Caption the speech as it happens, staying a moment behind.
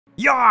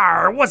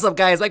YARRR! What's up,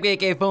 guys? Like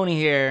aka Fony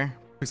here.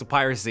 Some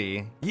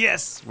Piracy.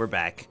 Yes, we're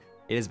back.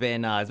 It's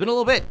been a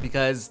little bit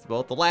because,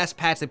 well, the last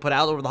patch they put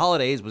out over the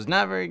holidays was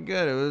not very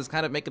good. It was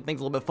kind of making things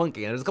a little bit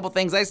funky. And there's a couple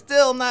things I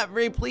still not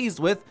very pleased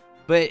with,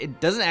 but it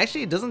doesn't,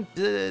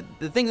 the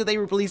things that they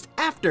released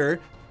after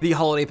the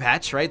holiday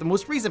patch, right? The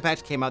most recent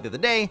patch came out the other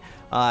day,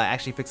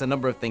 actually fixed a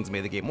number of things,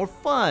 made the game more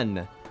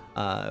fun,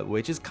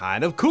 which is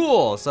kind of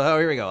cool. So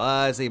here we go.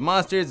 Let's see,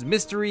 monsters,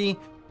 mystery,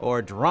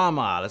 or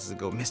drama. Let's just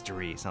go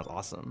mystery. Sounds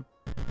awesome.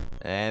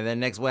 And then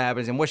next, what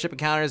happens in more ship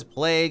encounters?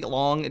 Plague,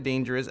 long,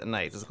 dangerous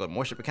nights. Let's go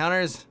more ship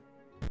encounters.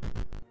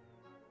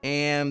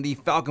 And the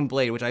Falcon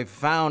Blade, which I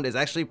found is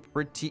actually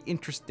pretty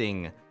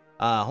interesting.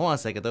 Hold on a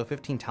second though.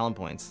 15 talent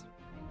points.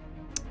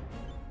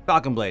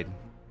 Falcon Blade.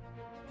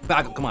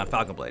 Come on,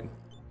 Falcon Blade.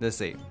 Let's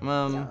see.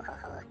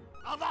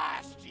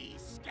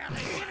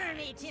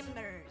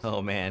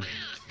 Oh man.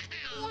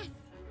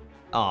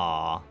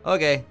 Aw.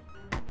 Okay.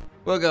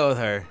 We'll go with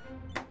her.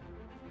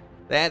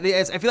 I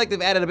feel like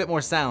they've added a bit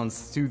more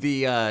sounds to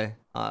the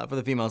for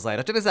the female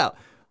side. Check this out.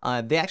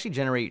 They actually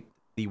generate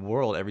the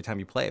world every time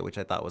you play, which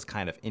I thought was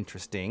kind of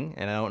interesting.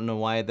 And I don't know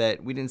why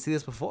that we didn't see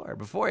this before.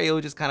 Before it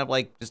would just kind of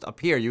like just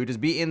appear. You would just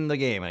be in the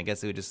game, and I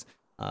guess it would just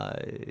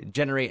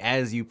generate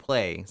as you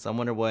play. So I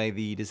wonder why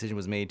the decision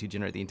was made to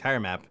generate the entire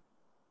map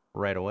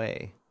right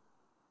away.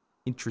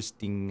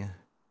 Interesting.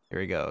 Here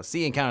we go.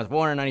 Sea encounters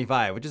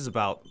 495, which is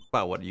about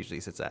what it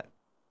usually sits at.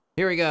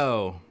 Here we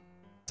go.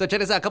 So check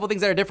this out, a couple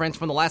things that are different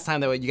from the last time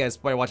that you guys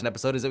probably watched an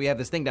episode is that we have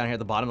this thing down here at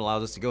the bottom that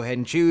allows us to go ahead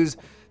and choose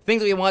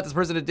things that we want this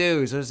person to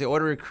do. So just say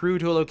order a crew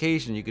to a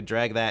location. You could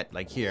drag that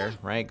like here,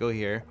 right? Go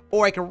here.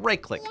 Or I can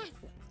right click.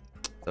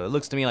 So it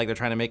looks to me like they're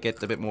trying to make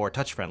it a bit more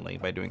touch friendly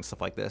by doing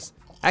stuff like this.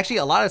 Actually,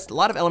 a lot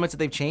of elements that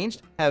they've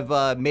changed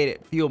have made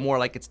it feel more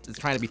like it's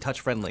trying to be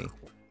touch friendly.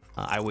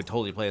 I would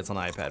totally play this on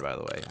the iPad, by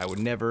the way. I would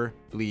never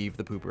leave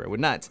the pooper. I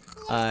would not.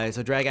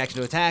 So drag action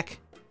to attack.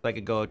 So I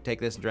could go take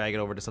this and drag it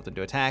over to something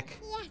to attack.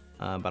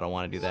 But I don't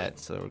want to do that,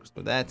 so we're just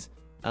with that.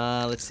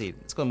 Let's see.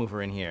 Let's go move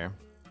her in here.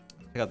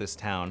 Check out this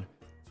town.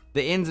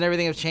 The inns and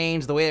everything have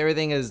changed. The way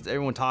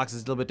everyone talks is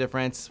a little bit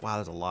different. Wow,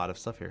 there's a lot of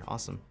stuff here.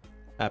 Awesome.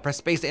 Press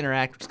space to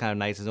interact, which is kind of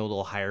nice. There's no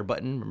little hire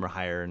button. Remember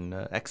hire and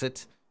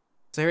exit.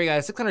 So here we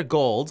got 600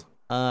 gold.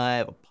 I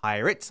have a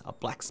pirate, a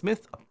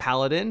blacksmith, a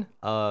paladin,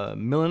 a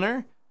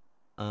milliner,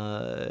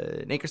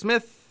 an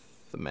anchorsmith,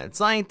 a mad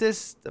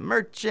scientist, a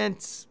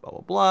merchant, blah,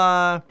 blah,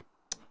 blah.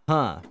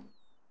 Huh.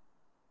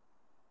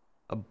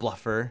 A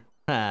bluffer.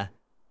 Huh.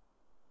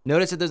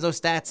 Notice that there's no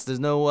stats. There's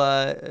no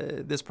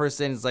this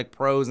person is like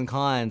pros and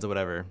cons or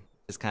whatever.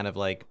 Just kind of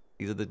like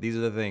these are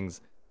the things.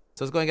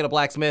 So let's go and get a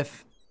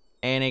blacksmith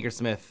and an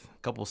anchorsmith. A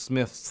couple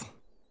smiths.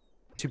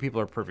 2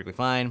 people are perfectly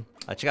fine.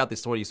 Check out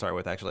this sword you start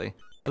with actually.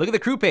 Look at the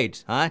crew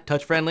page, huh?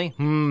 Touch friendly.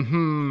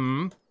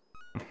 And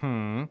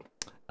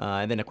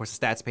then of course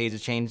the stats page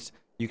has changed.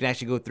 You can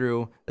actually go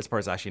through. This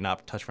part's actually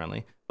not touch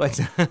friendly, but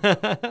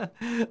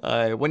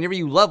whenever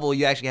you level,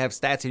 you actually have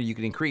stats here you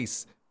can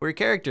increase for your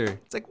character.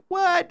 It's like,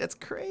 what? That's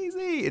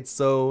crazy. It's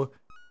so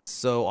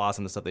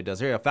awesome the stuff they does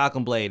here. A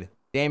Falcon Blade,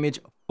 damage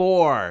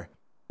 4,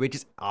 which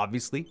is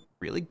obviously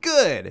really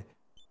good.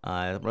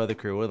 What other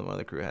crew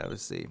have?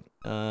 Let's see.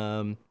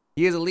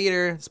 He is a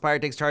leader. This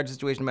pirate takes charge of the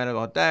situation no matter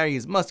how dire.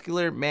 He's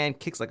muscular. Man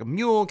kicks like a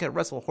mule. Can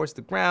wrestle a horse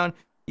to the ground.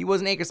 He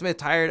was an anchorsmith,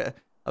 tired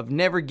of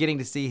never getting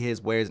to see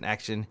his wares in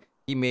action.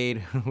 He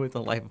made with a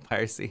life of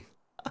piracy.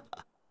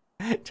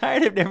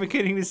 Tired of never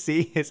getting to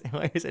see his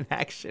wares in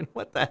action.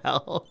 What the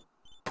hell?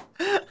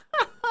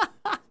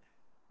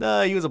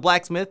 No, he was a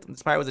blacksmith.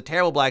 This pirate was a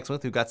terrible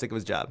blacksmith who got sick of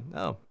his job.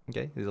 Oh,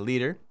 okay. He's a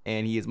leader,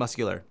 and he is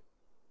muscular.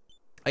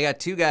 I got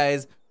 2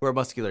 guys who are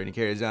muscular, and he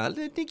carries a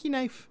little dinky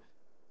knife.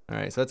 All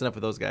right, so that's enough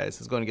of those guys.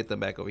 Let's go and get them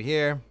back over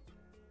here.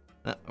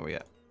 Where we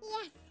at?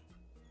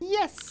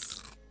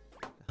 Yes.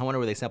 I wonder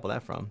where they sampled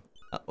that from.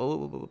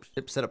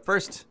 Ship setup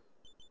first.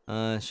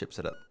 Ship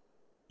setup.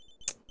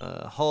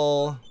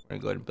 Hull. We're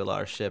gonna go ahead and build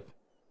our ship.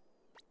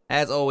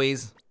 As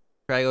always,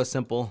 try to go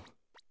simple.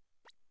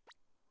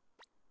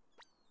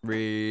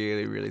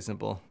 Really, really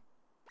simple.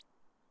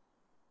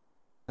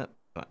 Oh,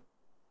 come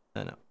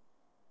on. No.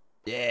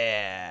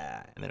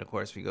 Yeah. And then of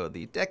course we go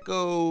the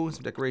deco,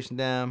 some decoration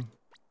down.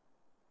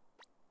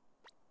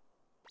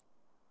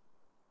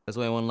 There's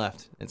only one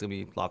left. It's gonna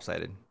be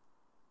lopsided.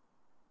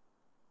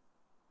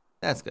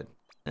 That's good.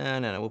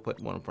 No, we'll put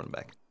one in front and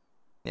back.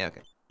 Yeah,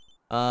 okay.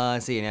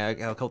 Let's see, now I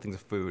have a couple things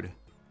of food.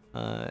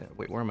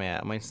 Wait, where am I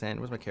at? Where's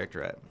my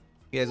character at?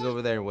 You guys go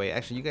over there and wait.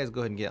 Actually, you guys go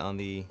ahead and get on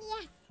the...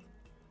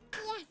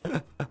 Yes.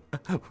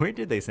 Where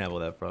did they sample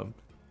that from?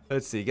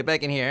 Let's see, get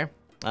back in here.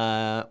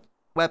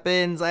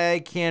 Weapons, I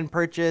can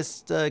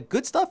purchase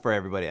good stuff for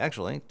everybody,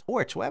 actually.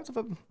 Torch, what happens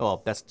if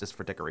well, that's just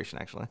for decoration,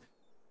 actually.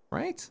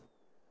 Right?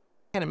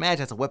 I can't imagine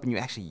that's a weapon you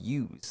actually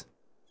use.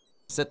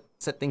 Set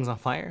things on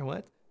fire,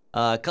 what?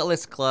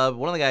 Cutlass club,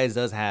 one of the guys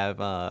does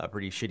have a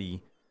pretty shitty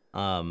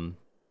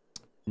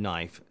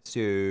knife,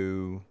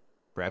 so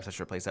perhaps I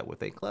should replace that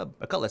with a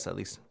cutlass at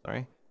least,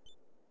 sorry.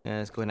 Yeah,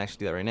 let's go ahead and actually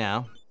do that right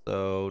now.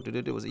 So,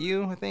 was it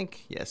you, I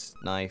think? Yes,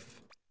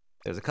 knife.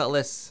 There's a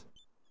cutlass.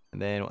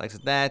 And then we'll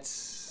exit that.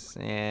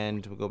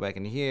 And we'll go back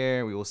into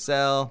here. We will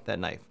sell that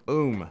knife.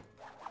 Boom.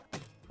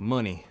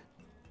 Money.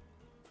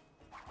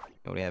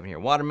 What do we have in here?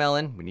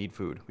 Watermelon. We need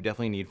food. We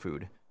definitely need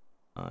food.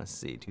 Let's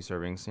see. 2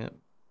 servings. Yep.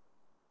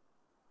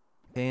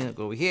 Okay, I'll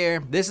go over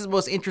here. This is the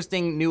most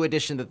interesting new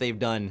addition that they've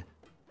done.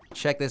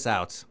 Check this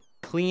out.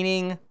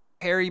 Cleaning,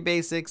 parry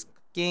basics,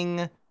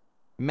 cooking,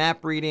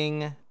 map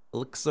reading,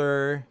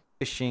 elixir,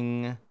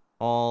 fishing,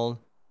 all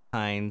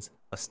kinds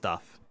of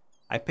stuff.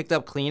 I picked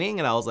up cleaning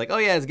and I was like, oh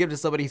yeah, let's give it to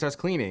somebody who starts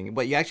cleaning.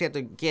 But you actually have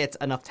to get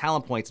enough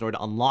talent points in order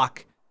to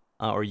unlock,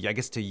 or I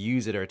guess to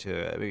use it or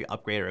to maybe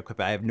upgrade or equip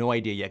it. I have no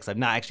idea yet because I've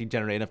not actually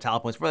generated enough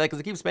talent points for that because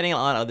I keep spending it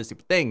on other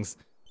stupid things.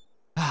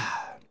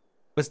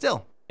 But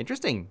still,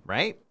 interesting,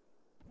 right?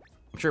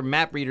 I'm sure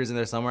map readers in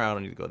there somewhere. I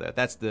don't need to go there.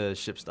 That's the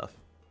ship stuff.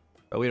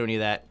 But we don't need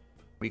that.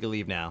 We can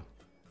leave now.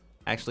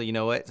 Actually, you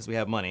know what? Since we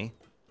have money,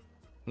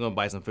 I'm gonna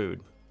buy some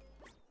food.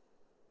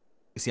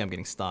 You see I'm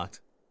getting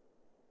stocked.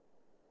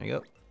 There you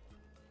go.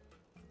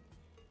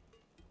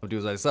 What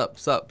dude's like, sup,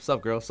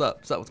 girl, sup,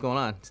 what's going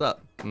on?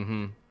 Sup?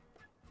 Mm-hmm.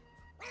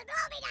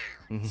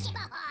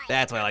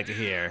 That's what I like to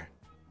hear.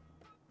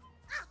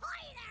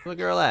 Where's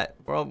the girl at?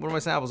 Where my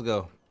samples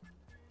go?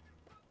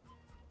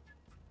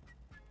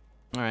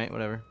 Alright,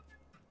 whatever.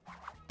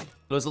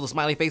 Those little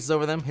smiley faces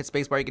over them. Hit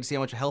spacebar, you can see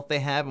how much health they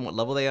have and what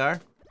level they are.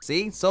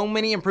 See? So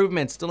many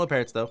improvements. Still no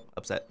parrots though.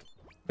 Upset.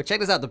 But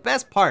check this out. The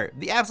best part,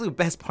 the absolute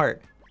best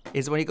part,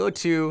 is when you go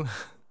to...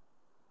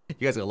 You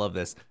guys are gonna love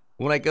this.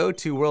 When I go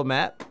to world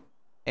map,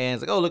 and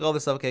it's like, oh, look, all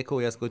this stuff. Okay,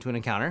 cool. Yes, go to an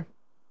encounter.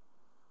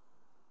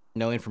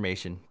 No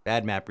information.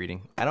 Bad map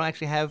reading. I don't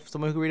actually have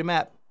someone who can read a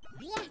map.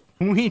 Yes.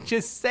 We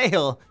just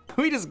sail.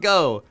 We just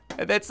go.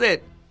 And that's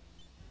it.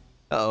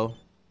 Uh-oh.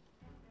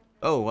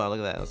 Oh, wow, look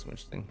at that. That's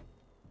interesting.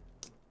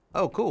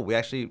 Oh, cool. We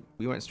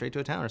went straight to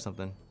a town or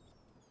something.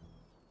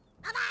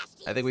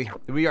 I think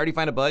did we already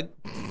find a bug?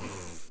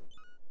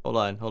 Hold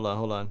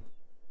on.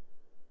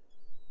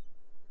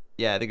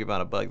 Yeah, I think we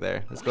found a bug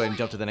there. Let's go ahead and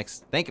jump to the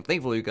next. Thankfully,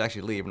 we could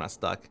actually leave. We're not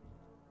stuck.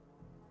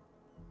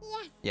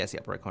 Yes, the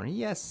upper right corner.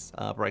 Yes,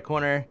 upper right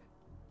corner.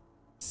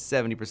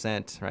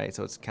 70%, right?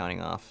 So it's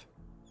counting off.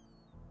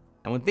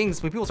 And when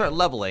people start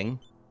leveling,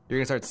 you're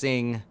gonna start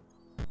seeing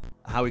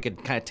how we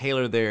could kind of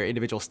tailor their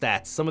individual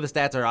stats. Some of the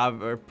stats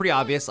are pretty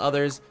obvious.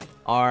 Others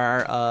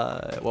are,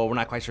 well, we're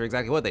not quite sure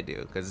exactly what they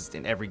do because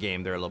in every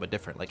game they're a little bit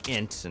different, like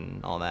int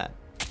and all that.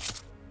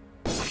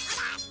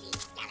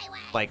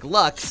 Like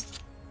luck,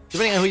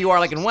 depending on who you are,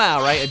 like in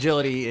WoW, right?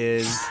 Agility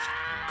is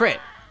crit.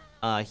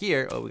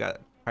 Here, oh, we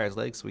got Pirate's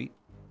Leg, sweet.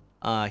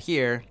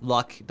 Here,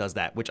 luck does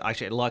that, which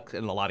actually luck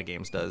in a lot of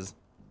games does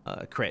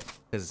crit,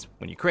 because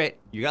when you crit,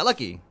 you got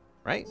lucky,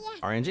 right? Yes.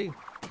 RNG.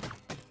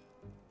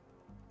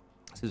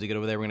 As soon as we get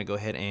over there, we're gonna go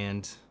ahead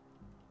and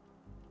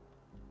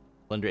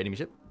plunder enemy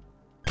ship.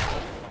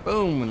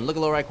 Boom, and look at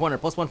the lower right corner,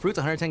 +1 fruits,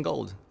 110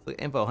 gold. Look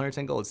at info,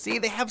 110 gold. See,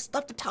 they have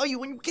stuff to tell you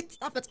when you get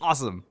stuff, that's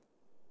awesome.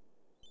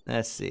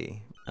 Let's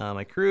see,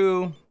 my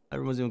crew,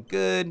 everyone's doing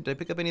good. Did I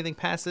pick up anything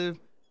passive?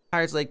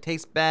 Pirate's Leg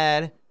tastes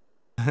bad,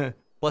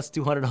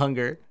 +200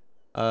 hunger.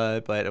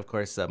 But of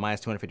course,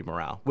 -250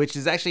 morale, which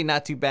is actually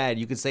not too bad.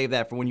 You can save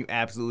that for when you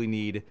absolutely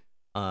need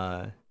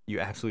to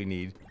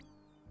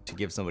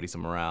give somebody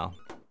some morale.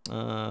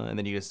 And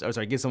then you just,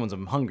 give someone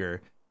some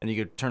hunger, and you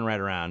could turn right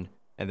around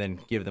and then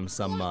give them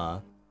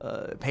some,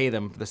 pay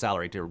them for the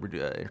salary to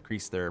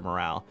increase their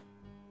morale.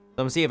 So I'm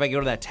gonna see if I can go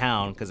to that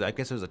town, because I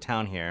guess there's a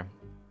town here.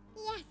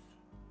 Yes.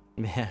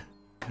 Yeah.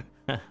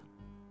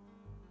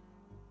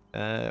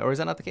 Or is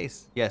that not the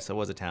case? Yes, it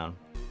was a town.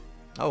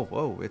 Oh,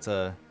 whoa, it's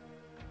a...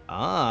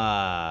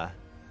 Ah.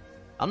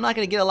 I'm not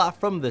gonna get a lot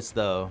from this,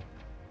 though.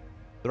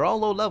 They're all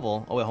low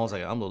level. Oh, wait, hold on a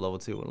second. I'm low level,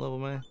 too. What level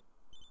am I?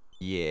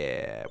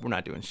 Yeah, we're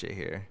not doing shit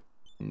here.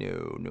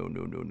 No.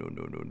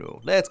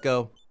 Let's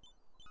go.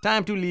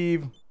 Time to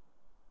leave.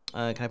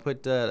 Can I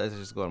put, let's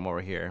just go on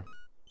over here.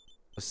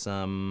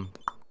 Some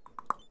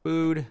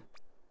food.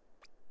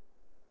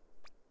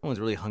 Someone's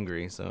really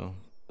hungry, so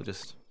we'll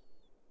just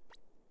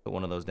put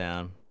one of those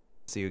down.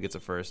 See who gets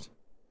it first.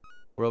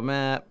 World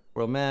map.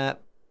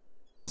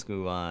 Let's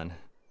move on.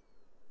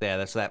 Yeah,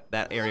 that's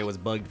that area was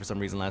bugged for some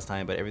reason last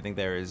time, but everything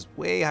there is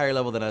way higher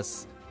level than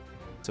us,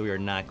 so we are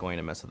not going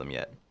to mess with them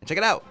yet. And check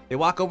it out. They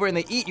walk over and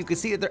they eat. You can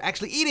see that they're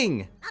actually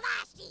eating.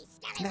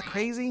 Isn't that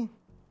crazy?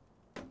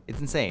 It's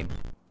insane.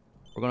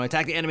 We're going to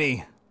attack the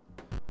enemy.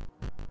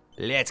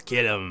 Let's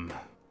get him.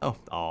 Oh,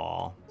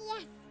 aw.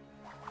 Yes.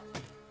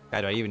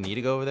 God, do I even need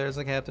to go over there as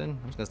a captain?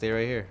 I'm just gonna stay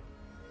right here.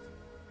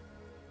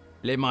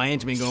 Let my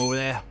henchmen go over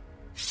there.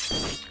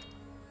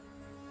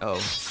 Uh oh,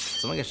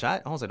 someone get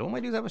shot? Oh, I was like, don't my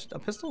dudes have a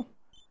pistol?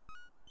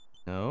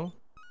 No.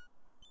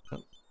 Oh.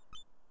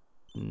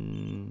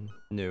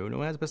 No, no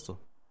one has a pistol.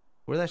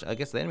 Where's that? I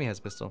guess the enemy has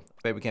a pistol.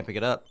 I bet we can't pick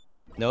it up.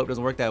 Nope,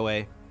 doesn't work that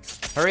way.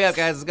 Hurry up,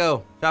 guys, let's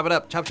go. Chop it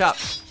up, chop. Chop.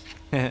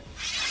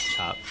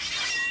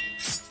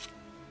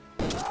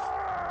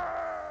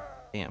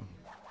 Damn.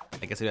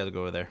 I guess we have to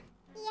go over there.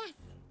 Yes.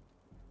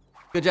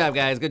 Good job,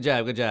 guys. Good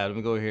job. Let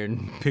me go over here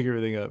and pick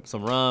everything up.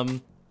 Some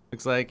rum.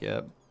 Looks like,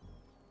 yep.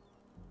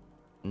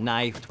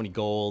 Knife, 20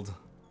 gold.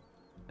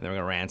 And then we're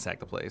gonna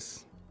ransack the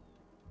place.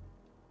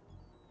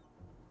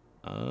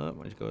 Why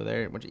don't you go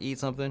there? Why don't you eat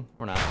something?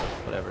 Or not,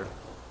 whatever.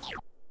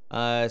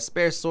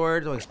 Spare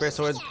swords, like spare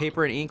swords,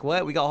 paper and ink.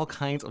 What? We got all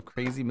kinds of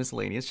crazy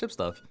miscellaneous ship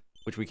stuff,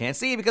 which we can't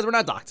see because we're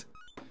not docked.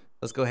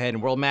 Let's go ahead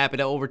and world map it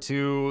over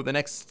to the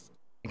next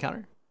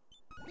encounter.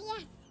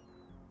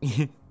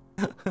 Yes.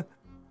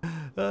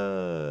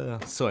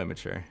 So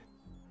immature.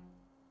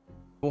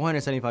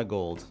 475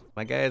 gold.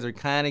 My guys are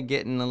kind of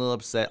getting a little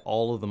upset.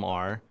 All of them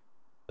are,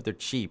 but they're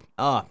cheap.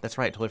 Ah, that's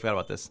right. Totally forgot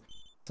about this.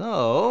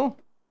 So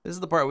this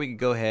is the part we could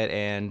go ahead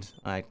and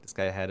this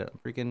guy had a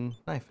freaking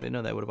knife. I didn't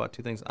know that. Would have bought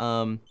 2 things.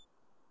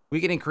 We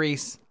can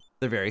increase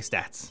their various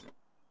stats.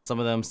 Some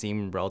of them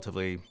seem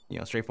relatively,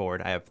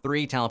 straightforward. I have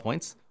 3 talent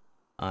points.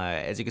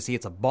 As you can see,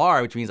 it's a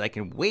bar, which means I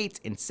can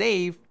wait and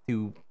save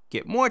to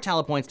get more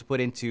talent points to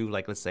put into,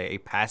 like, let's say, a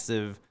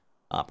passive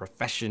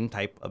profession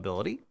type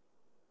ability.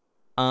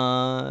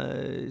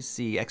 Let's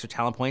see, extra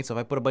talent points. So if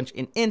I put a bunch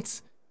in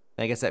int,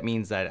 I guess that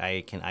means that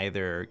I can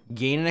either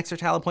gain an extra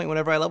talent point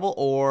whenever I level,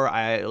 or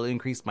I'll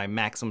increase my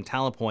maximum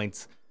talent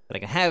points that I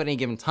can have at any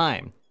given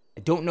time.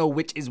 I don't know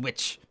which is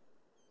which.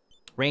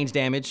 Range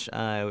damage,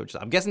 which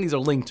I'm guessing these are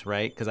linked,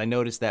 right? Because I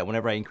noticed that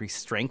whenever I increase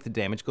strength, the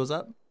damage goes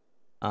up.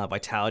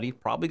 Vitality,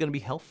 probably going to be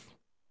health.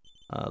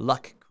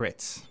 Luck,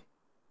 crits.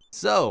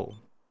 So,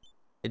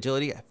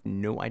 agility, I have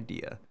no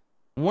idea.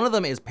 One of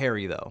them is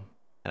parry, though.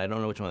 And I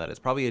don't know which one that is.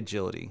 Probably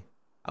agility.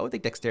 I would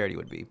think dexterity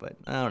would be, but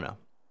I don't know.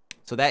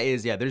 So that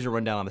is, yeah, there's your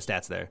rundown on the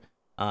stats there.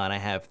 And I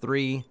have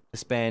 3 to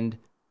spend.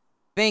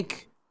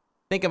 Think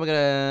I'm going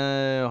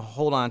to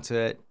hold on to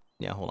it.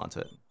 Yeah, hold on to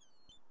it.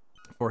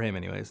 For him,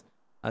 anyways.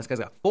 This guy's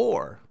got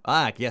 4.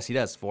 Ah, yes, he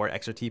does. 4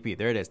 extra TP.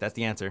 There it is. That's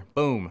the answer.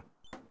 Boom.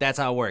 That's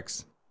how it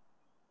works.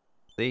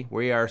 See,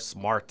 we are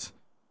smart.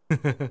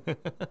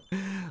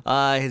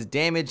 His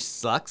damage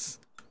sucks.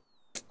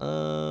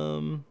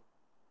 I'm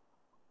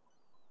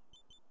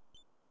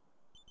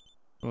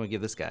gonna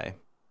give this guy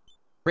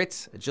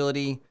crit,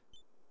 agility.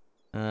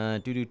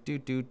 Let's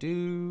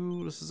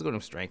just go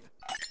to strength.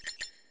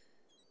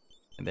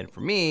 And then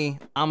for me,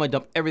 I'm gonna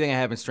dump everything I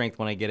have in strength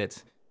when I get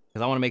it,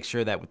 because I want to make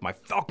sure that with my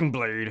Falcon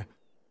Blade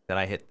that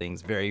I hit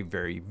things very,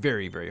 very,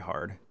 very, very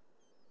hard.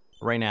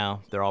 Right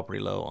now, they're all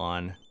pretty low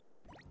on.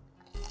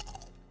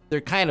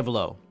 They're kind of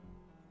low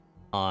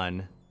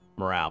on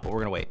morale, but we're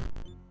gonna wait.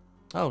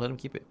 Oh, let him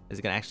keep it. Is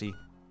it gonna actually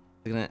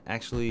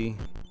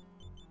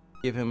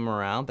give him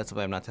morale? That's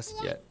something I've not tested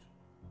yet.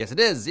 Yes, it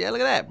is. Yeah,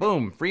 look at that.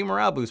 Boom, free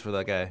morale boost for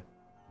that guy.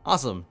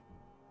 Awesome.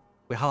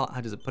 Wait, how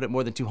does it put it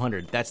more than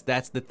 200? That's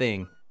the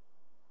thing.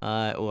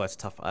 Oh, that's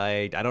tough.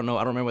 I don't know. I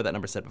don't remember what that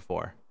number said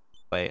before,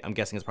 but I'm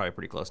guessing it's probably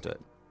pretty close to it.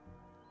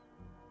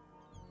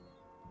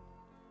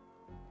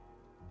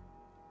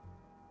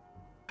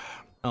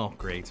 Oh,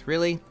 great.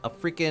 Really? A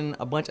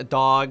bunch of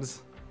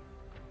dogs.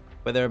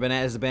 But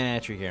there's a banana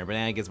tree here.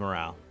 Banana gives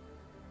morale.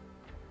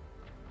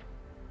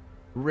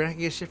 We're not gonna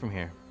get shit from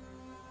here.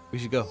 We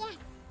should go. Yes.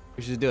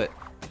 We should do it.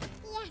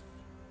 Yes.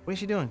 What is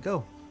she doing?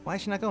 Go. Why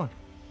is she not going?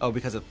 Oh,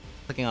 because of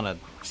clicking on a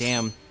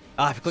damn...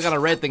 Ah, if you click on a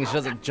red thing, she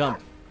doesn't jump.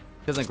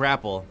 She doesn't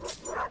grapple.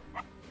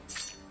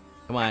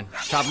 Come on.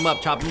 Chop him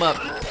up, chop him up.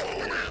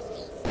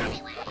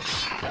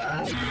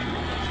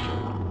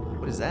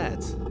 What is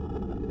that?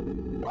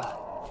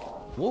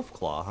 Wolf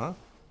claw, huh?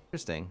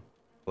 Interesting.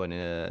 Go ahead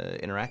and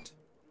interact.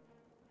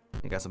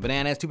 You got some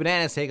bananas, 2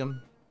 bananas, take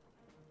them.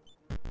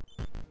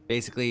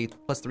 Basically,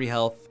 plus 3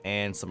 health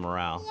and some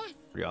morale. Yes.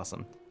 Pretty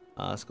awesome.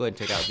 Let's go ahead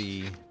and take out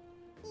the...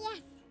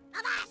 Yes.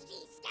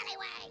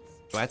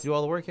 Do I have to do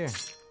all the work here?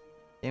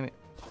 Damn it.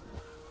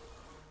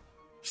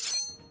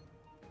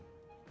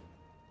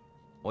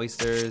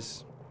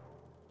 Oysters.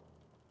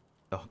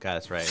 Oh god,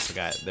 that's right. I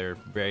forgot. They're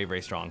very,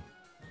 very strong.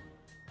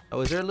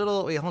 Oh, is there a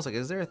little... Wait, hold on a second.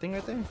 Is there a thing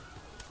right there?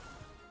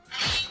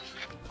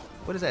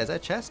 What is that? Is that a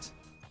chest?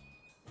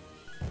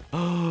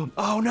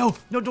 Oh no!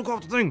 No, don't go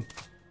off the thing!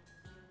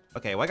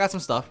 Okay, well I got some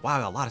stuff. Wow, I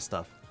got a lot of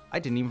stuff.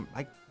 Damn,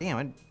 I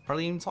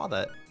hardly even saw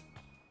that.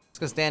 Just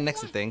gonna stand next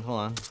to the thing. Hold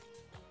on.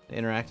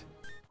 Interact.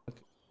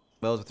 Okay.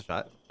 Well, with the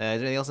shot. Is there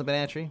anything else in the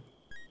banana tree?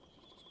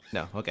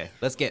 No. Okay,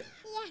 let's get.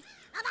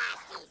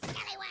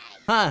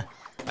 Huh!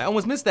 I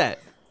almost missed that.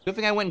 Good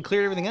thing I went and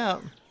cleared everything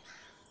out.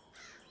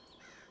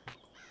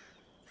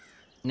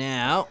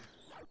 Now,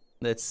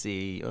 let's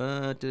see.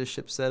 Did a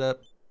ship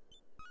setup?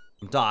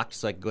 I'm docked,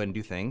 so I can go ahead and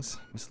do things.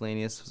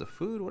 Miscellaneous. Was it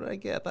food? What did I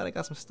get? I thought I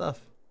got some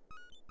stuff.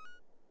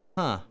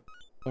 Huh.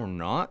 Or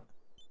not.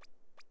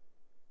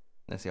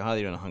 Let's see. How are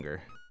they doing on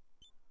hunger?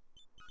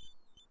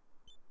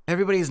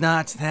 Everybody's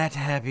not that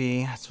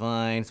happy. It's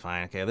fine. It's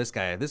fine. Okay, this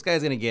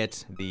guy's gonna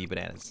get the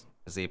bananas.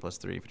 Let's see, plus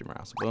 3, 50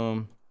 morale. So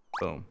boom,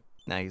 boom.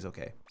 Now he's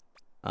okay.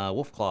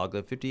 Wolf Claw,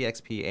 good 50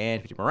 XP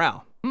and 50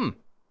 morale.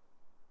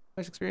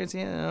 Much experience?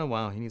 Yeah. Oh,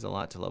 wow, he needs a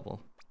lot to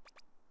level.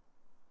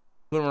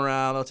 Good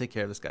morale. I'll take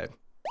care of this guy.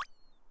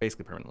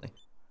 Basically permanently.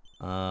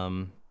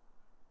 Not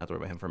to worry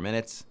about him for a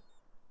minute.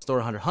 Store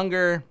 100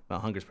 hunger. Well,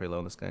 hunger's pretty low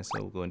on this guy, so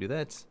we'll go and do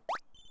that. This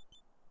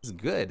is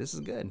good. This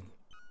is good.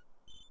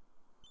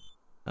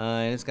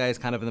 And this guy is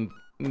kind of in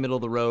the middle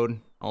of the road,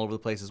 all over the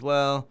place as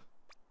well.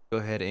 Go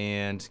ahead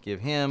and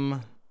give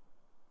him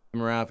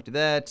morale if we do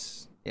that.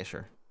 Yeah,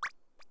 sure.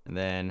 And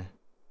then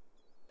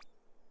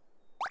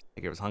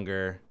take care of his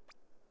hunger.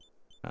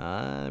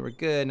 We're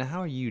good. Now,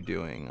 how are you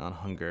doing on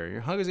hunger? Your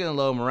hunger's getting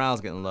low,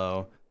 morale's getting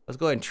low. Let's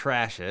go ahead and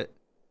trash it.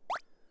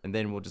 And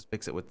then we'll just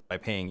fix it by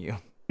paying you.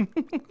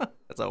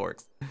 That's how it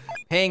works.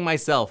 Paying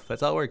myself.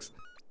 That's how it works.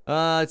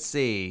 Let's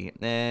see.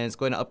 And let's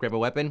go ahead and upgrade my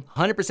weapon.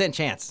 100%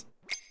 chance.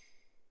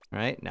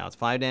 Alright, now it's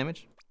 5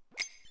 damage.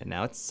 And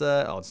now it's,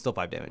 oh, it's still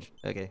 5 damage.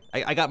 Okay,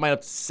 I got mine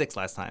up to 6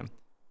 last time.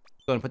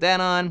 Go ahead and put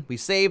that on. We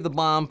save the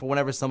bomb for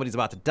whenever somebody's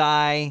about to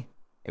die.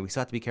 And we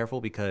still have to be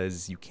careful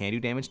because you can do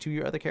damage to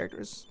your other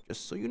characters.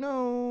 Just so you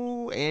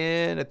know.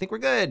 And I think we're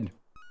good.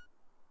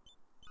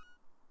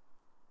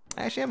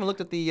 I actually haven't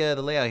looked at the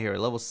layout here.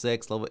 Level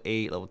 6, level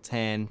 8, level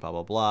 10, blah,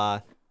 blah,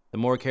 blah. The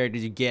more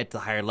characters you get, the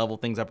higher level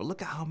things are. But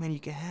look at how many you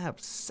can have.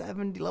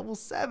 70, level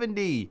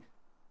 70.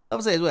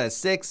 Level 6, what,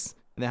 6?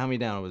 And then how many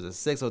down was it?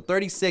 6, so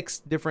 36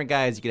 different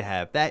guys you could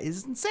have. That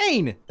is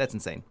insane. That's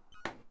insane.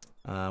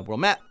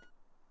 World map.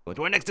 Go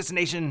to our next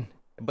destination.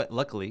 But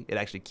luckily, it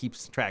actually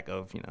keeps track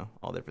of, you know,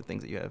 all the different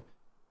things that you have.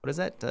 What is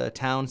that?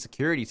 Town,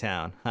 security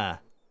town. Huh.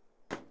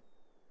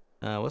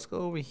 Let's go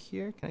over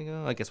here. Can I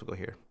go? I guess we'll go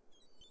here.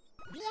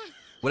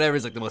 Whatever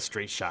is like the most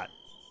straight shot.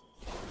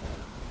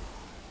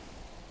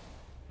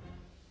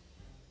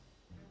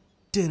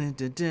 Dun,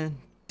 dun, dun,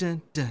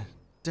 dun, dun,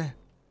 dun.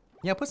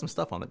 Yeah, put some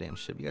stuff on the damn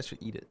ship. You guys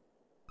should eat it.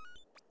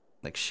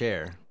 Like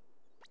share.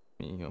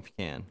 You know, if you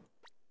can.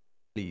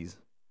 Please.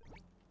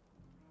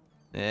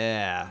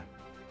 Yeah.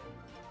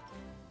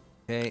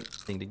 Okay,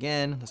 dinged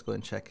again. Let's go ahead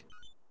and check.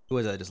 Who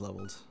was that I just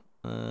leveled?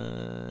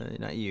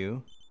 Not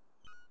you.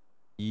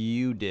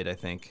 You did, I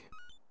think.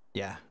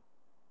 Yeah.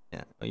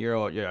 Yeah.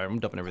 Oh, I'm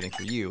dumping everything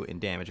for you in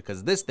damage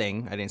because this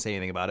thing, I didn't say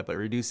anything about it, but it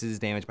reduces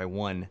damage by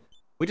 1,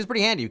 which is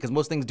pretty handy because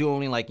most things do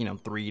only like, you know,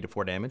 3 to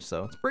 4 damage,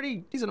 so it's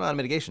pretty decent amount of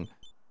mitigation.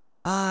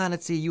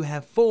 Let's see, you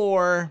have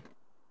 4.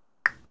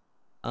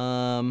 Do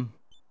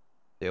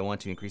I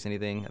want to increase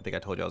anything? I think I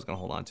told you I was gonna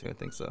hold on to. I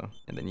think so.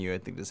 And then you, I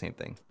think the same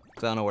thing.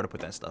 Cause I don't know where to put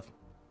that stuff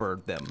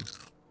for them.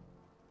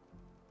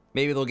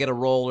 Maybe they'll get a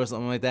roll or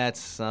something like that.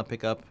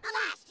 Pick up.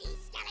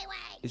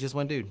 It's just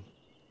one dude.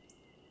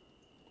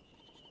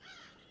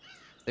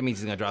 That means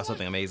he's gonna draw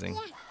something amazing.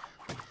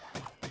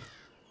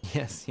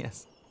 Yes,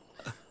 yes.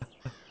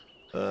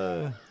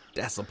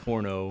 That's a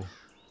porno.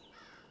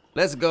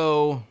 Let's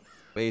go.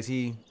 Wait, is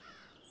he?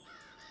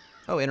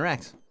 Oh,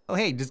 interact. Oh,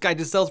 hey, this guy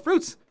just sells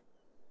fruits,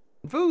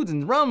 and foods,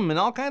 and rum, and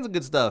all kinds of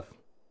good stuff.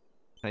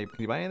 Can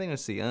you buy anything?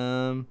 Let's see.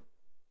 Why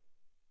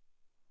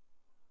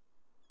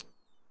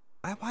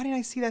didn't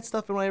I see that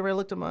stuff whenever I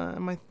looked at my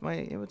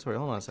inventory?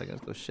 Hold on a second.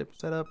 Let's go ship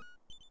setup.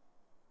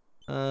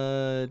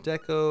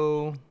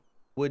 Deco.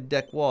 Wood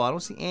deck wall. I don't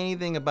see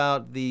anything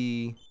about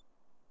the.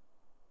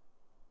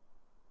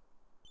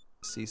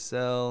 Let's see,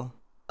 sell.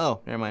 Oh,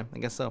 never mind. I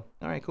guess so.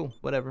 All right, cool.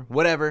 Whatever.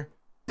 Whatever.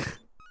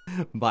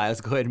 Buy. Let's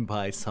go ahead and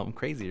buy something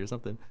crazy or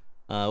something.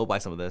 We'll buy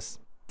some of this,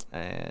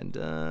 and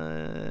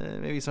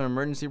maybe some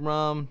emergency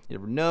rum. You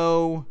never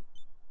know.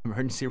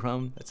 Emergency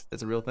rum.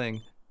 That's a real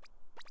thing.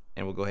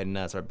 And we'll go ahead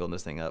and start building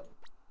this thing up.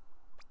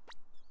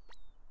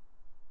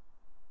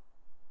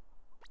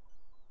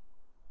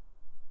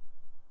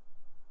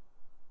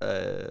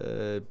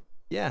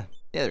 Yeah,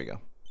 there we go.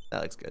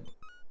 That looks good.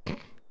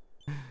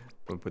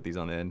 We'll put these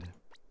on the end.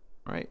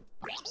 All right.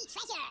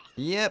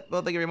 Yep.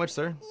 Well, thank you very much,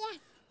 sir. Yes.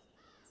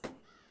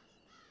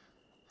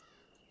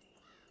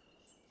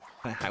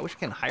 I wish I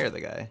can hire the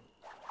guy.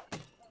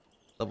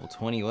 Level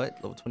 20, what?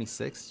 Level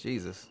 26?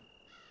 Jesus.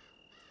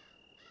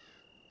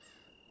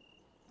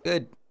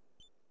 Good.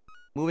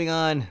 Moving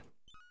on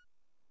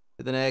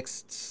to the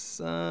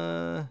next.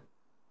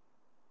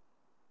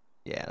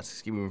 Yeah, let's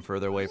just keep moving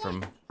further away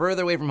from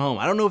home.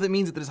 I don't know if it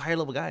means that there's higher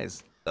level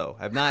guys, though.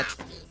 I've not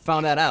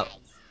found that out.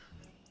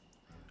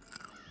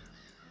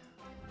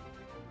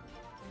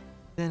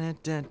 Dun,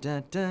 dun,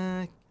 dun,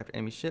 dun. Capture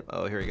enemy ship.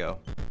 Oh, here we go.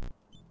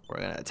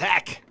 We're gonna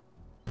attack.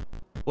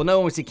 We'll know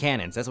when we see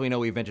cannons. That's when we know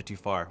we ventured too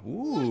far.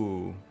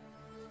 Ooh.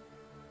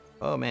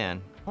 Oh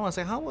man. Hold on a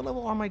second. What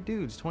level are my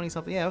dudes? 20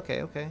 something. Yeah.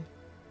 Okay. Okay.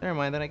 Never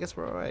mind. Then I guess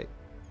we're all right.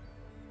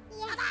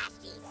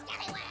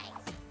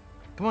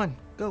 Come on.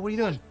 Go. What are you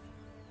doing?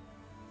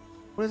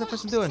 What is that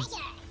person doing?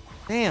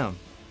 Damn.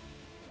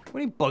 What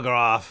do you bugger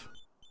off?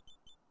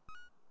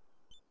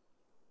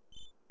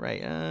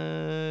 Right,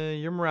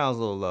 your morale's a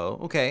little low.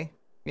 Okay.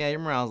 Yeah, your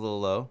morale's a little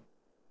low.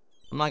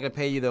 I'm not gonna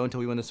pay you though until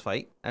we win this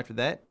fight. After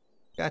that,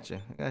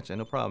 gotcha,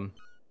 no problem.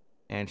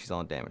 And she's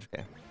all in damage,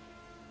 okay.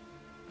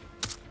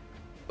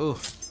 Ooh.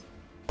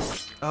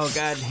 Oh,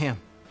 god damn.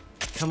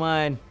 Come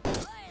on.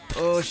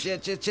 Oh,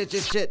 shit.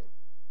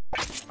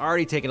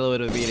 Already taking a little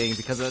bit of a beating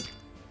because a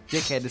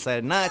dickhead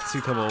decided not to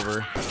come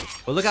over.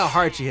 But look how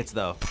hard she hits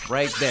though.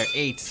 Right there,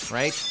 8,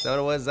 right? Is that what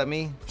it was? Is that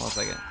me? Hold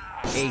on a second.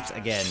 8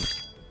 again.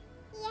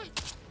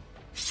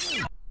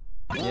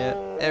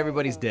 Yeah,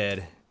 everybody's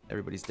dead.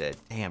 Everybody's dead.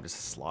 Damn, just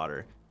a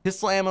slaughter.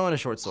 Pistol ammo and a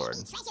short sword.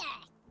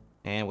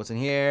 And what's in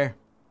here?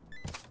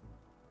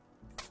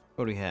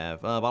 What do we have?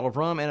 A bottle of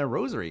rum and a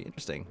rosary.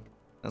 Interesting.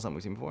 That's something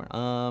we've seen before.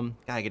 God,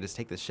 I could just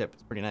take this ship.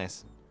 It's pretty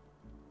nice.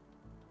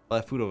 A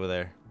lot of food over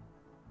there.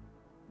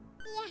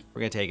 Yes.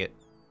 We're gonna take it.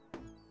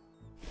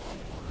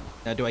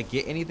 Now, do I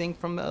get anything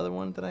from the other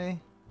one that I...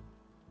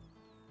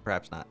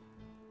 Perhaps not.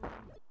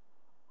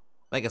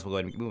 I guess we'll go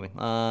ahead and keep moving.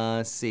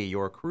 Let's see.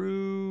 Your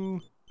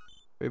crew.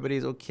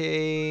 Everybody's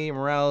okay.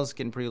 Morale's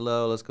getting pretty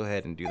low. Let's go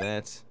ahead and do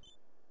that.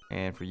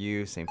 And for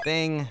you, same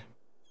thing.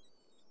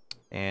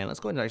 And let's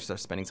go ahead and actually start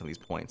spending some of these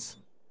points.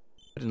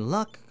 Put it in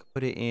luck.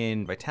 Put it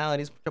in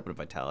vitality. Let's jump into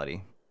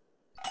vitality.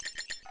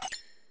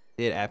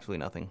 Did absolutely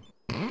nothing.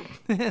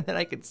 That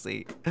I could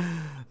see.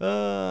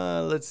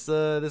 Let's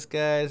this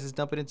guy, let's just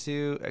dump it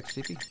into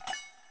XGP.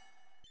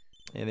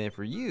 And then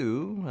for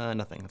you,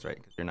 nothing. That's right,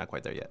 because you're not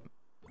quite there yet.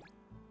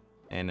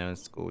 And now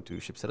let's go to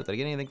ship setup. Did I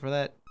get anything for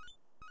that?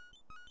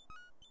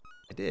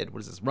 I did.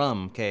 What is this?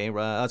 Rum. Okay,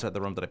 that's right,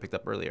 the rum that I picked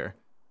up earlier.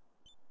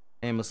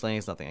 And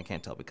miscellaneous, nothing. I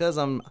can't tell because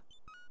I'm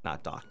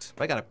not docked.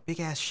 But I got a big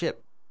ass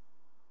ship.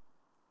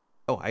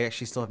 Oh, I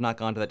actually still have not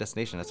gone to that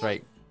destination. That's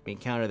right. We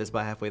encountered this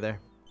by halfway there.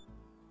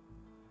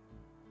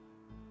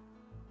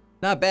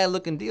 Not a bad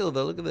looking deal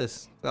though. Look at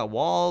this. It's got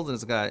walls and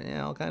it's got, you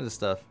know, all kinds of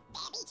stuff.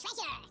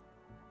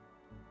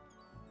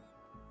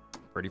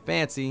 Pretty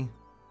fancy.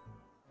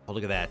 Oh,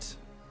 look at that.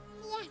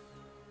 Yes.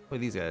 Look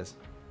at these guys.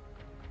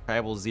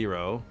 Tribal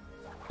 0,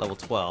 level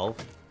 12.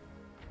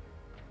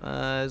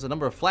 There's a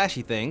number of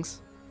flashy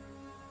things.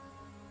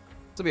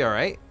 This will be all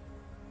right.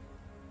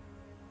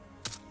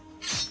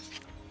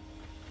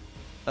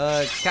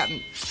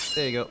 Captain.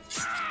 There you go.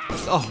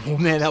 Oh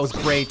man, that was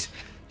great.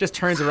 Just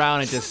turns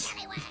around and just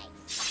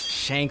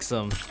shanks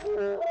him.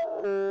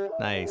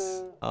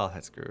 Nice. Oh,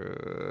 that's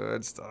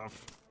good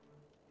stuff.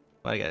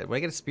 What I got? Did I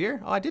get a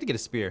spear? Oh, I did get a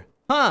spear.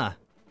 Huh.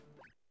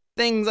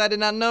 Things I did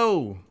not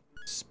know.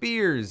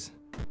 Spears.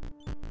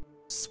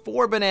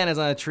 4 bananas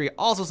on a tree.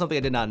 Also something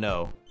I did not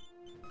know.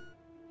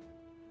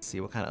 Let's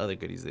see what kind of other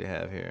goodies they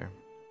have here.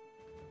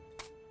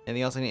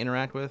 Anything else I need to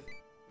interact with?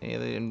 Any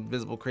other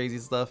invisible crazy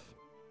stuff?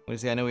 Let me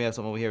see. I know we have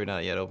something over here we're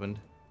not yet opened.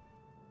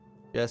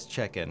 Just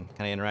checking.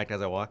 Can I interact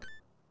as I walk?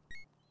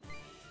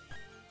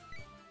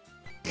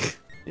 You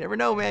never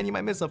know, man. You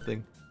might miss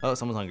something. Oh,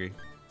 someone's hungry.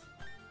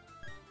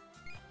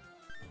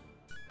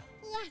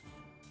 Yes.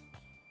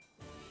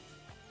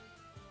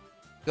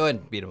 Go ahead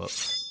and beat him up.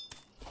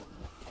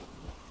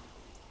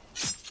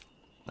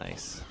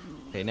 Nice.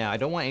 Okay, now I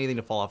don't want anything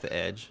to fall off the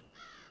edge.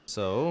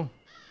 So...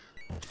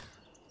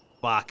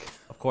 Fuck.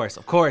 Of course,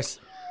 of course.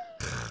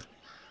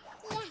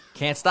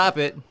 Can't stop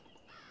it.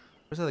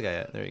 Where's the other guy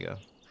at? There you go.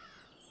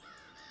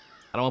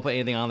 I don't want to put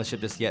anything on the ship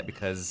just yet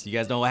because you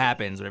guys know what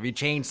happens. Whenever you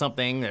change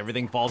something,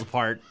 everything falls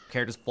apart.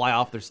 Characters fly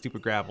off their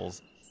stupid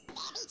grapples.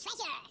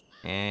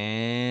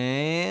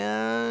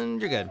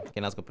 And you're good. Okay,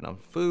 now let's go put on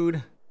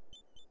food.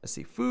 Let's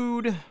see,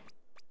 food. I'm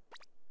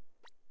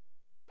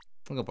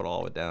gonna put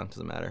all of it down,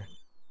 doesn't matter.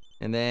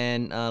 And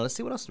then let's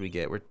see, what else do we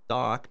get? We're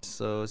docked,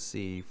 so let's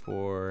see,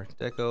 for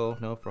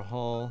deco, no, for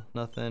hull,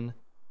 nothing.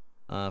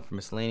 For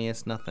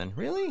miscellaneous, nothing.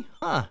 Really?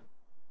 Huh.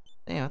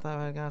 Damn, I thought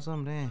I got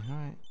something. Damn,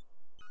 alright.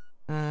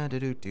 My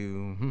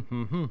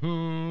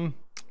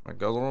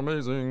guys are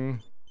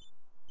amazing.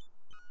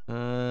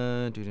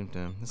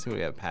 Let's see what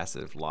we have.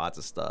 Passive, lots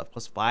of stuff.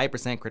 Plus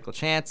 5% critical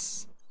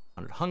chance,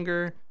 100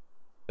 hunger,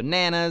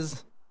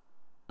 bananas.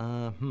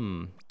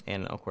 And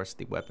of course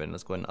the weapon.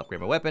 Let's go ahead and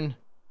upgrade my weapon.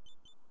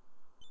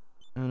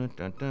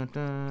 Let's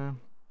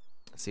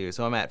see,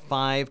 so I'm at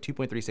 5,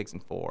 2.36,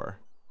 and 4.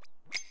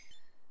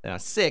 Then on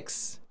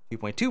 6,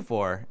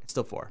 2.24, it's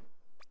still 4.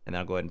 And then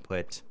I'll go ahead and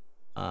put,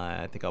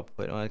 I think I'll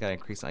put, oh, I gotta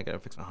increase, I gotta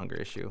fix my hunger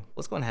issue.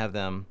 Let's go and have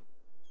them,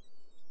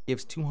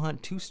 gives 2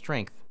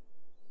 strength.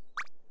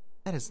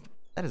 That is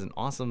an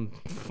awesome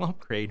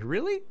upgrade,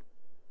 really?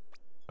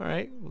 All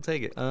right, we'll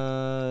take it.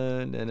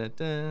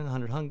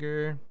 100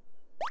 hunger,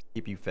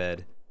 keep you fed.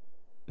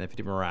 And then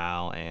 50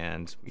 morale,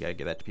 and we gotta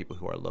give that to people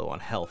who are low on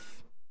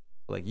health.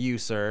 Like you,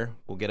 sir,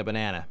 will get a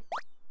banana.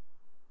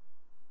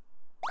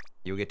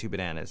 You'll get 2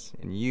 bananas.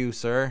 And you,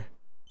 sir,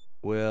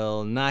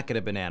 will not get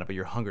a banana, but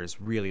your hunger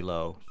is really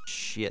low.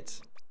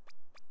 Shit.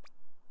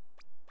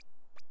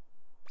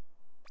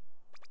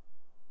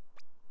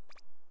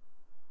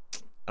 I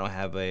don't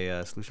have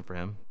a solution for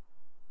him.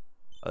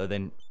 Other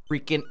than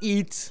freaking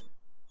eat.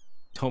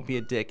 Don't be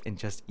a dick and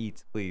just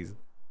eat, please.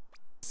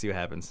 Let's see what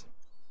happens.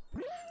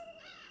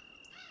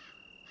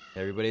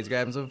 Everybody's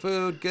grabbing some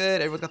food.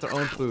 Good. Everyone's got their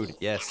own food.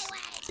 Yes.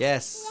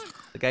 Yes.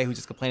 The guy who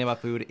just complained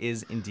about food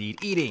is indeed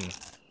eating.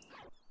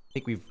 I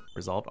think we've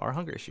resolved our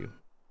hunger issue.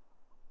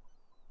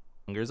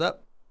 Hunger's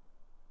up.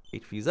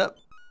 HP's up.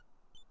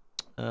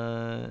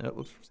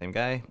 Oops, same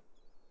guy.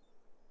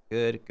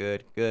 Good,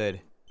 good,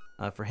 good.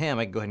 For him,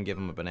 I can go ahead and give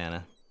him a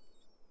banana.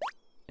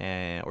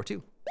 And, or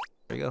 2.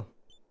 There you go.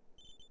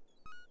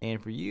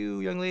 And for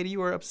you, young lady,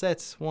 you are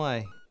upset.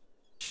 Why?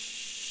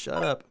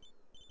 Shut up.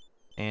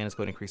 And let's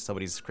go ahead and increase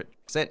somebody's crit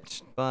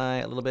percent by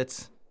a little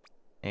bit.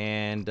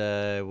 And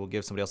we'll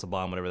give somebody else a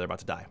bomb whenever they're about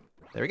to die.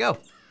 There we go.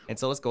 And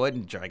so let's go ahead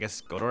and, I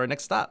guess, go to our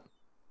next stop.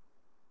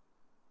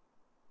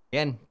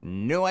 Again,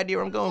 no idea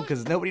where I'm going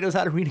because nobody knows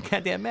how to read a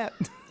goddamn map.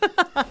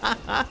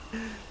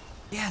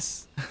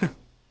 Yes.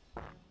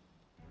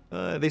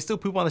 They still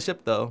poop on the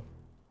ship though.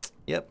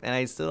 Yep, and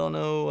I still don't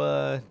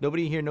know,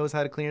 nobody here knows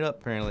how to clean it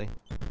up apparently.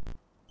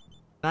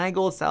 9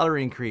 gold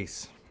salary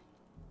increase.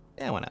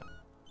 Yeah, why not?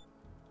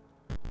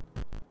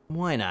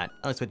 Why not?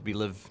 I don't expect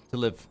to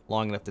live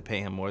long enough to pay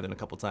him more than a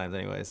couple times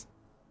anyways.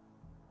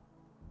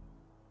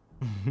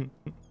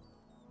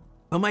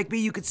 But Mike B,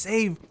 you could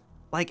save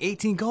like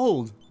 18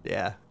 gold.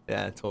 Yeah,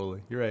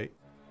 totally. You're right.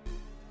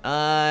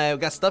 We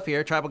got stuff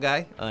here. Tribal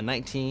guy,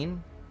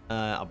 19.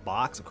 A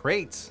box, a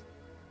crate,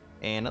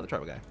 and another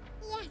tribal guy.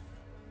 Yes.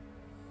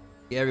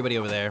 Yeah, everybody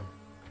over there.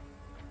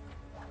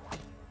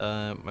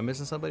 Am I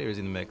missing somebody or is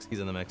he in the mix? He's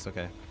in the mix,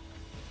 okay.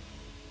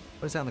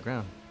 What is that on the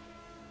ground?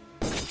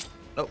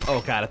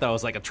 Oh god, I thought it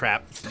was like a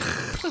trap.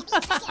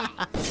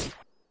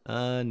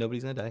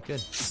 Nobody's gonna die,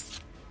 good.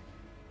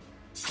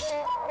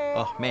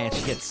 Oh man,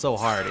 she hits so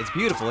hard. It's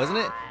beautiful, isn't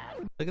it?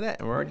 Look at that,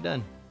 and we're already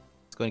done.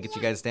 Let's go and get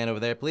you guys to stand over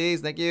there,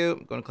 please. Thank you.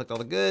 I'm going to collect all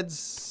the goods.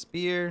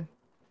 Spear.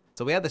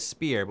 So we have the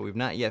spear, but we've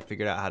not yet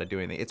figured out how to do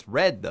anything. It's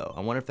red, though.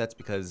 I wonder if that's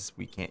because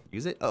we can't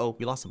use it. Uh-oh,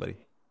 we lost somebody.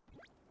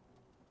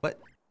 What?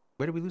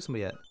 Where did we lose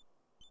somebody at?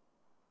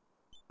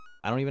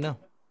 I don't even know.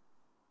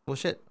 Well,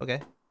 shit.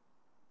 Okay.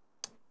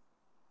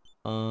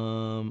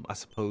 I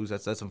suppose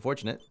that's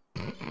unfortunate.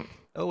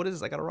 Oh, what is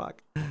this? I got a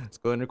rock. Let's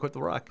go ahead and equip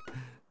the rock.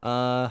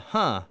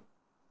 Huh.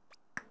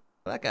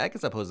 That guy, I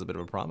guess that poses a bit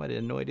of a problem. I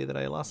had no idea that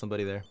I lost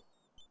somebody there.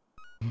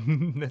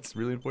 That's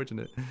really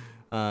unfortunate.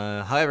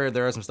 However,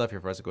 there are some stuff here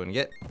for us to go and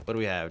get. What do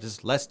we have?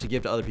 Just less to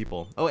give to other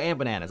people. Oh, and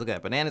bananas. Look at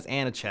that. Bananas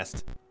and a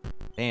chest.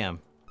 Damn.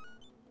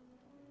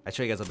 I'll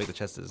show you guys how big the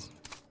chest is.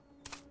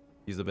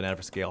 Use the banana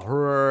for scale.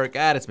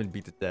 God, it's been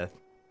beat to death.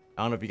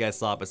 I don't know if you guys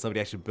saw it, but somebody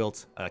actually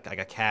built like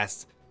a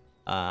cast.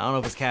 I don't know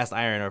if it was cast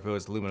iron or if it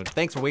was aluminum.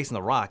 Thanks for wasting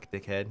the rock,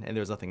 dickhead. And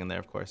there was nothing in there,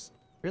 of course.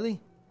 Really?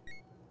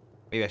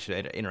 Maybe I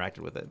should have interacted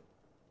with it.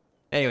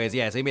 Anyways,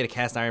 yeah, so he made a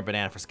cast iron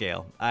banana for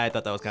scale. I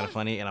thought that was kind of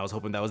funny, and I was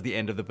hoping that was the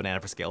end of the banana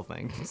for scale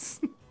thing.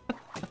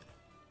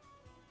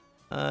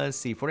 Let's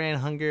see, 49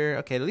 hunger.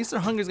 Okay, at least their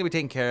hunger's gonna be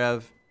taken care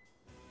of.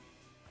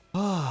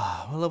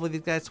 Oh, what level are these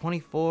guys?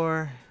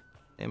 24.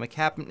 And my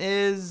captain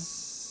is...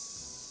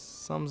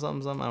 some, I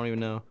don't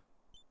even know.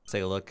 Let's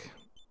take a look.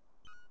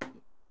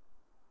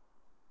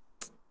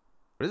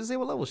 Where does it say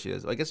what level she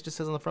is? I guess it just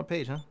says on the front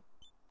page, huh?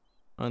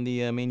 On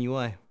the main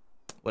UI.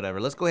 Whatever,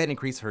 let's go ahead and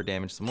increase her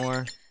damage some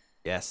more.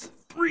 Yes,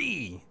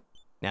 3!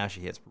 Now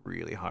she hits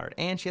really hard.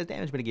 And she has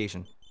damage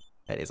mitigation.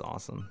 That is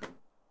awesome.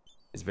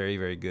 It's very,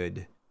 very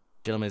good.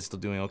 Gentleman is still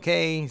doing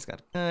okay. He's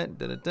got a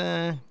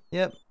cut.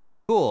 Yep.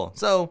 Cool.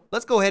 So,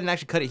 let's go ahead and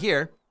actually cut it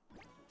here.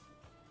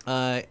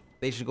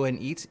 They should go ahead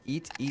and eat,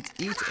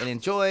 and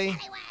enjoy.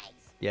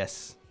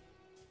 Yes.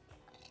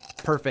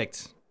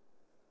 Perfect.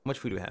 How much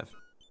food do we have?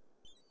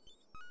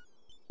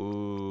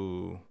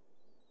 Ooh.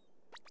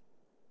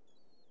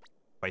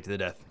 Fight to the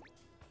death.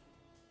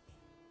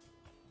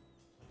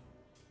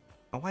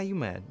 Oh, why are you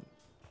mad?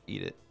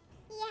 Eat it.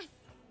 Yes.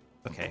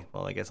 Okay,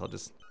 well, I guess I'll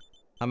just...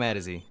 How mad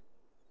is he?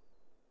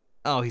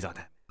 Oh, he's not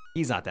that.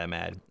 He's not that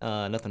mad.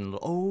 Nothing.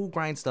 Oh,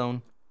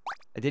 grindstone.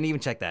 I didn't even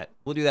check that.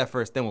 We'll do that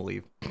first, then we'll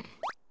leave.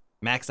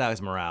 Max out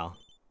his morale.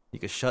 You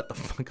can shut the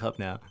fuck up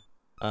now.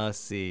 Let's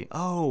see.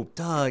 Oh,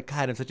 duh.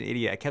 God, I'm such an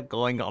idiot. I kept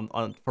going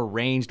on for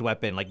ranged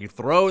weapon. Like, you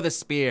throw the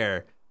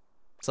spear.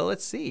 So,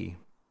 let's see.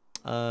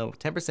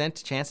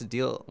 10% chance to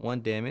deal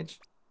 1 damage.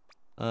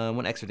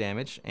 1 extra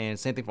damage. And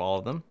same thing for all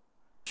of them.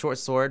 Short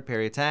sword,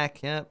 parry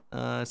attack, yep.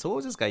 So what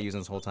was this guy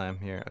using this whole time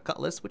here? A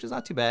cutlass, which is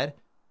not too bad.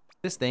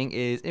 This thing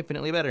is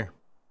infinitely better.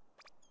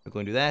 We're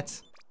going to do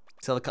that.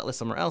 Sell the cutlass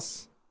somewhere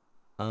else.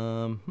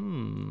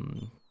 And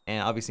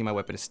obviously my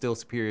weapon is still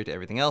superior to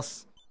everything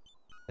else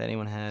that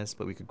anyone has,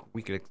 but we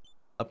could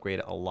upgrade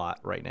it a lot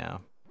right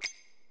now.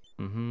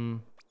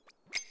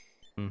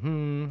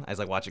 As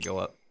I watch it go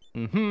up.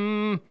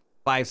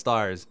 5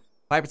 stars.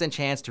 5%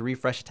 chance to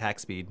refresh attack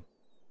speed.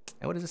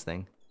 And what is this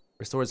thing?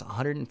 Restores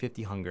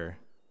 150 hunger.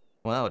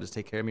 Well, that would just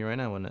take care of me right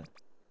now, wouldn't it?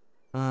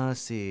 Let's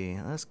see.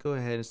 Let's go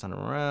ahead and stun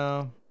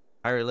around.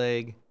 Pirate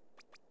leg.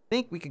 I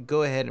think we could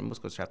go ahead and let's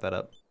go strap that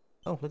up.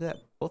 Oh, look at that.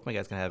 Both my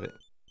guys can have it.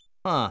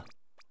 Huh.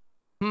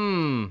 I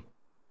wonder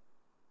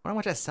how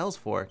much that sells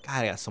for.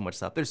 God, I got so much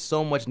stuff. There's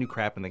so much new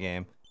crap in the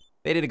game.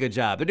 They did a good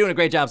job. They're doing a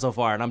great job so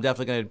far, and I'm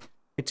definitely going to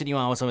continue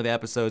on with some of the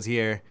episodes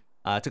here.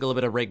 Took a little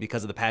bit of a break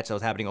because of the patch that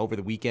was happening over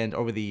the weekend.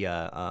 Over the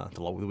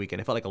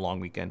weekend. It felt like a long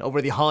weekend.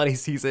 Over the holiday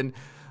season.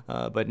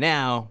 But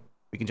now,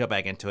 we can jump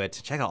back into it.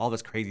 Check out all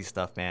this crazy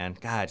stuff, man.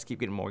 God, just keep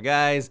getting more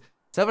guys.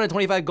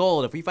 725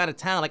 gold. If we find a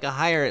town, I can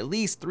hire at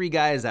least 3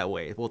 guys that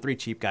way. Well, 3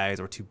 cheap guys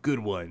or 2 good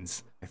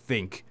ones, I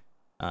think.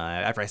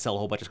 After I sell a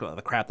whole bunch of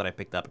the crap that I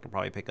picked up, I could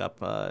probably pick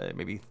up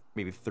maybe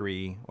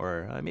 3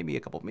 or maybe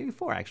a couple, maybe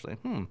 4 actually.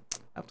 I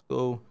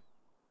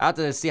have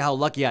to see how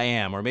lucky I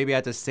am, or maybe I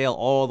have to sail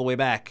all the way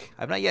back.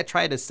 I've not yet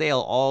tried to sail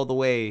all the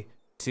way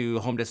to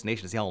home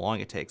destination to see how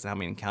long it takes and how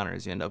many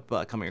encounters you end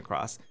up coming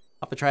across.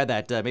 I'll have to try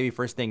that maybe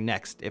first thing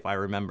next if I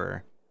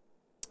remember.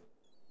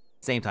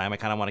 Same time, I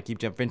kind of want to keep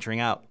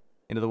venturing out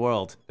into the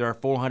world. There are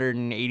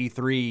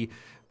 483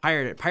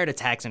 pirate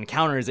attacks and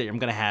encounters that I'm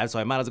gonna have, so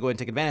I might as well go ahead and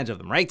take advantage of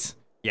them, right?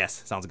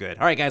 Yes, sounds good.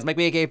 All right, guys, make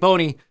me aka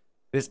Fony.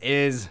 That's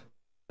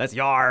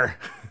YARRR.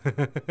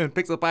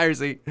 Pixel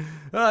Piracy.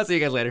 I'll see you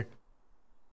guys later.